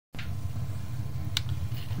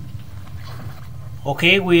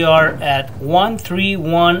Okay, we are at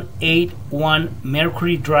 13181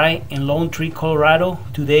 Mercury Drive in Lone Tree, Colorado.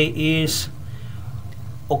 Today is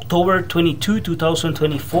October 22,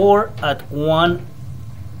 2024 at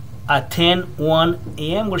 10:01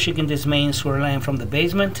 a.m. We're checking this main sewer line from the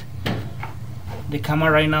basement. The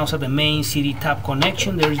camera right now is at the main CD tap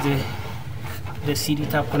connection. There's the CD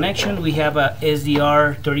tap connection. We have a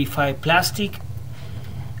SDR 35 plastic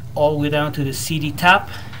all the way down to the CD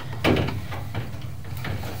tap.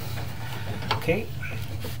 Okay,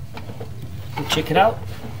 we'll check it out.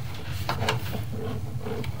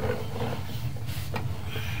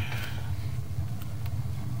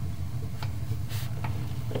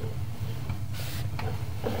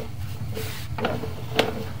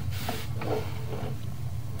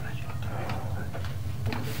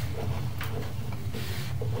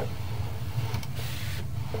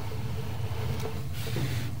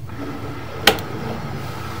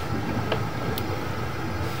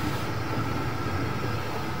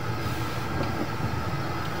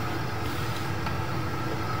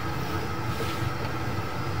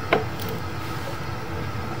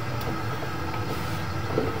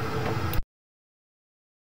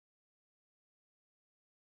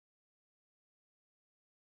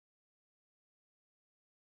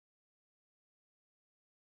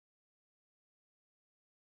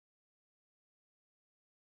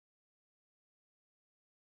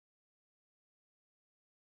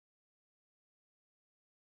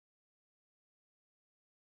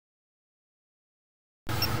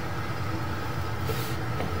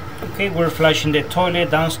 Okay, we're flushing the toilet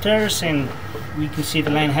downstairs and we can see the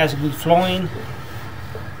line has good flowing.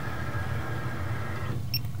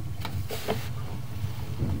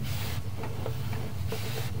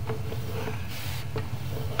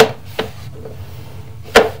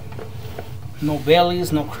 No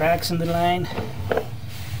bellies, no cracks in the line.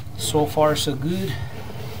 So far so good.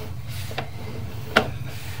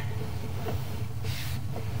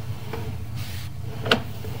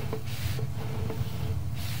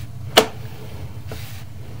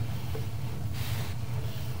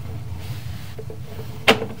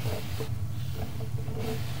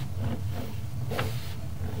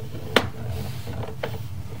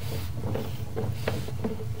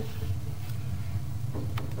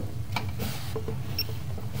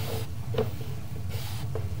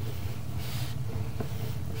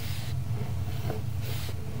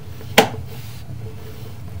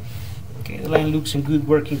 Okay, the line looks in good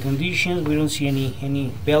working condition. We don't see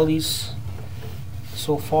any bellies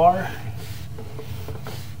so far.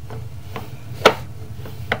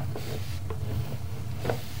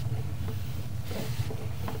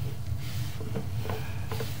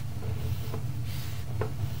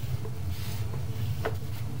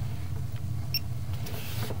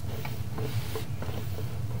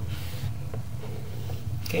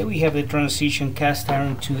 Okay, we have the transition cast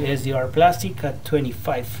iron to SDR plastic at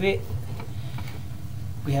 25 feet.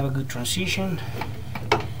 We have a good transition.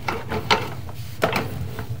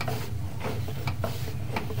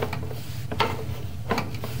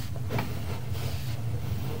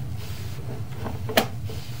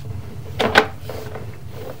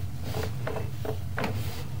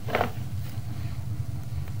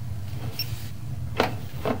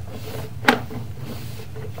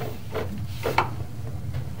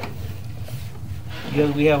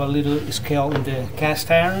 Because we have a little scale in the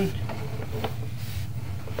cast iron.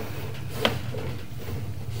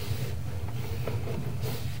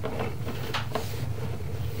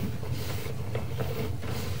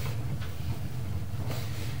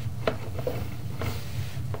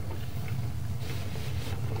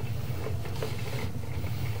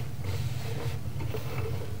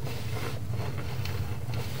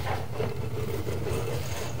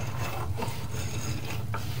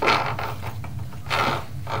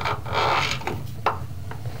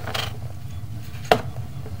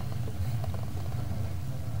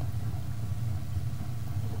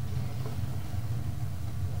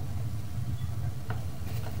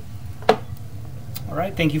 All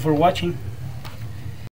right, thank you for watching.